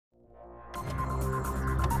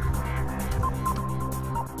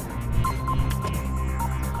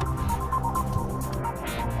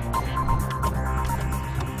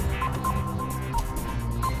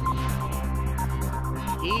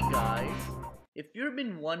If you've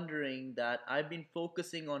been wondering that I've been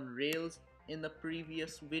focusing on rails in the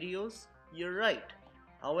previous videos, you're right.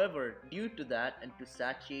 However, due to that and to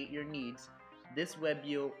satiate your needs, this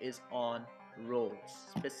video is on roads,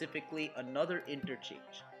 specifically another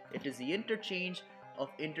interchange. It is the interchange of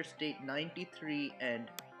Interstate 93 and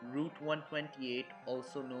Route 128,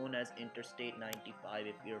 also known as Interstate 95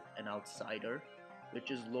 if you're an outsider,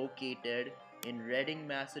 which is located in Reading,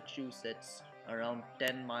 Massachusetts, around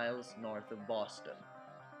 10 miles north of Boston.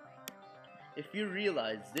 If you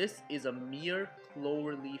realize this is a mere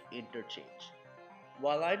cloverleaf interchange.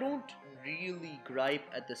 While I don't really gripe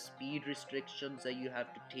at the speed restrictions that you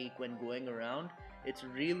have to take when going around, it's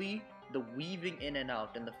really the weaving in and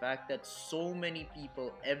out and the fact that so many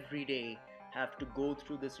people every day have to go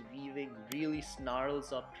through this weaving really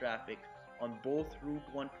snarls up traffic on both Route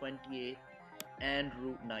 128 and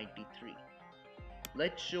Route 93.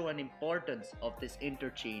 Let's show an importance of this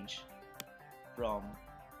interchange from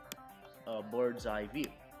a bird's eye view.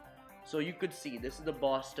 So you could see this is the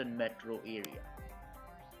Boston metro area.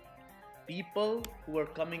 People who are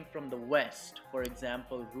coming from the west, for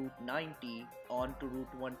example Route 90 onto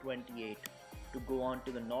Route 128 to go on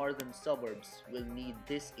to the northern suburbs, will need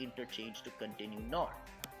this interchange to continue north.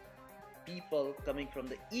 People coming from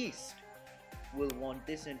the east will want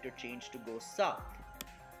this interchange to go south.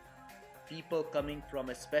 People coming from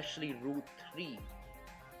especially Route 3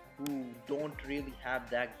 who don't really have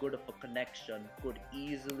that good of a connection could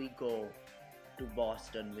easily go to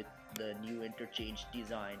Boston with the new interchange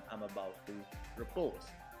design I'm about to propose.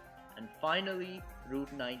 And finally,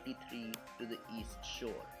 Route 93 to the East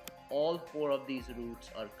Shore. All four of these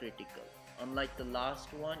routes are critical. Unlike the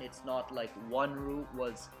last one, it's not like one route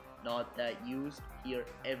was not that used. Here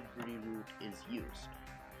every route is used.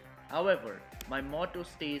 However, my motto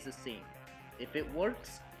stays the same. If it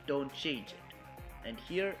works, don't change it. And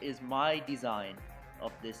here is my design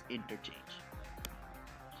of this interchange.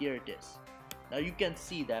 Here it is. Now you can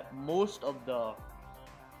see that most of the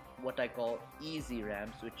what I call easy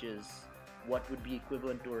ramps, which is what would be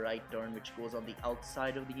equivalent to a right turn which goes on the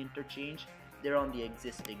outside of the interchange, they're on the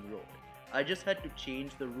existing road. I just had to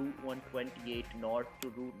change the Route 128 north to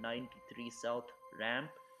Route 93 south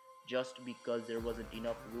ramp just because there wasn't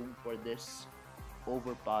enough room for this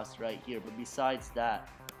overpass right here, but besides that,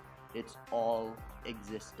 it's all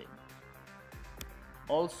existing.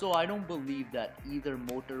 Also, I don't believe that either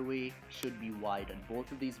motorway should be widened.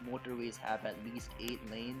 Both of these motorways have at least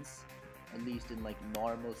 8 lanes, at least in like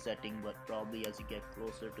normal setting, but probably as you get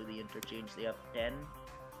closer to the interchange they have 10,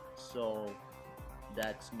 so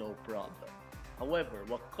that's no problem. However,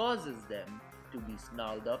 what causes them to be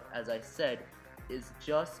snarled up, as I said, is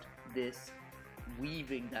just this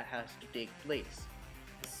weaving that has to take place.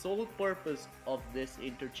 The sole purpose of this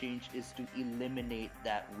interchange is to eliminate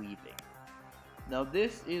that weaving. Now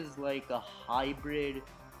this is like a hybrid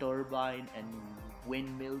turbine and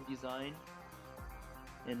windmill design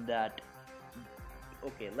in that,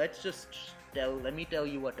 okay, let me tell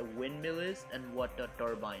you what a windmill is and what a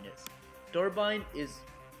turbine is. Turbine is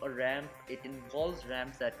a ramp. It involves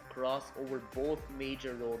ramps that cross over both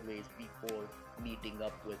major roadways before meeting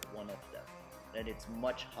up with one of them, and it's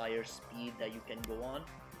much higher speed that you can go on.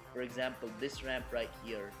 For example, this ramp right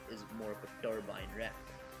here is more of a turbine ramp.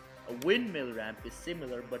 A windmill ramp is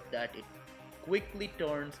similar, but that it quickly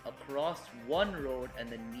turns across one road and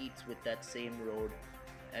then meets with that same road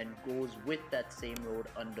and goes with that same road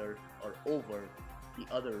under or over the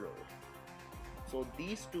other road. So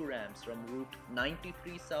these two ramps from Route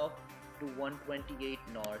 93 south to 128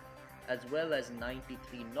 north, as well as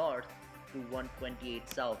 93 north to 128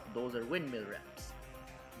 south, those are windmill ramps.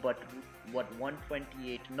 But what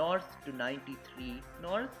 128 north to 93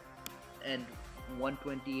 north and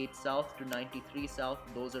 128 south to 93 south,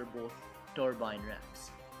 those are both turbine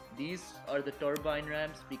ramps. These are the turbine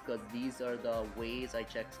ramps because these are the ways, I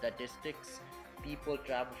check statistics, people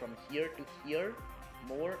travel from here to here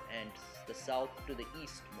more and the south to the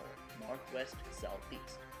east more, northwest,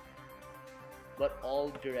 southeast. But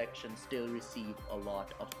all directions still receive a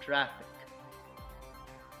lot of traffic.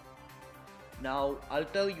 Now, I'll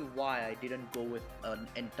tell you why I didn't go with an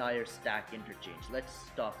entire stack interchange. Let's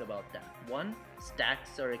talk about that. 1,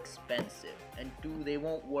 stacks are expensive, and 2, they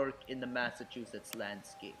won't work in the Massachusetts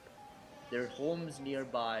landscape. There are homes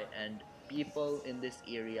nearby and people in this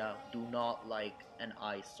area do not like an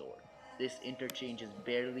eyesore. This interchange is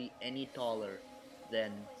barely any taller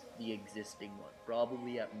than the existing one,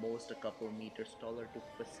 probably at most a couple meters taller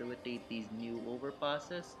to facilitate these new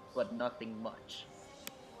overpasses, but nothing much.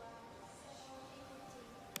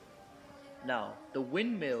 Now, the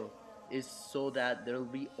windmill is so that there will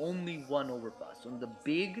be only one overpass. On the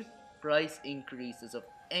big price increases of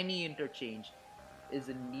any interchange is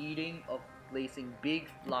the needing of placing big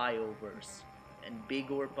flyovers and big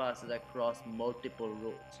overpasses across multiple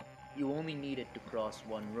roads. You only need it to cross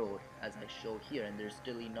one road, as I show here, and there's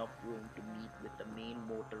still enough room to meet with the main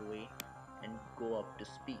motorway and go up to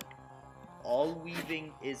speed. All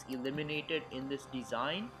weaving is eliminated in this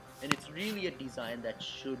design, and it's really a design that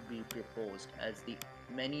should be proposed, as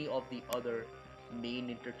many of the other main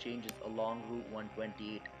interchanges along Route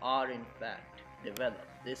 128 are in fact developed.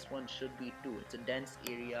 This one should be too. It's a dense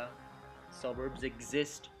area. Suburbs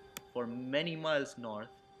exist for many miles north,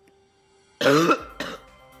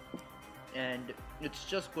 and it's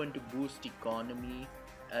just going to boost economy,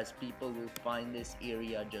 as people will find this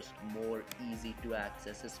area just more easy to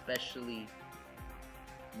access, especially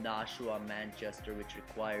Nashua, Manchester, which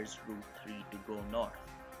requires Route 3 to go north.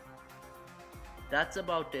 That's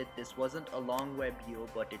about it. This wasn't a long web video,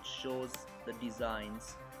 but it shows the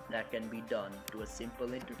designs that can be done to a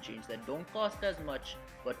simple interchange that don't cost as much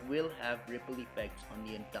but will have ripple effects on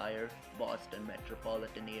the entire Boston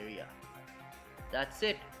metropolitan area. That's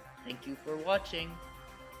it. Thank you for watching.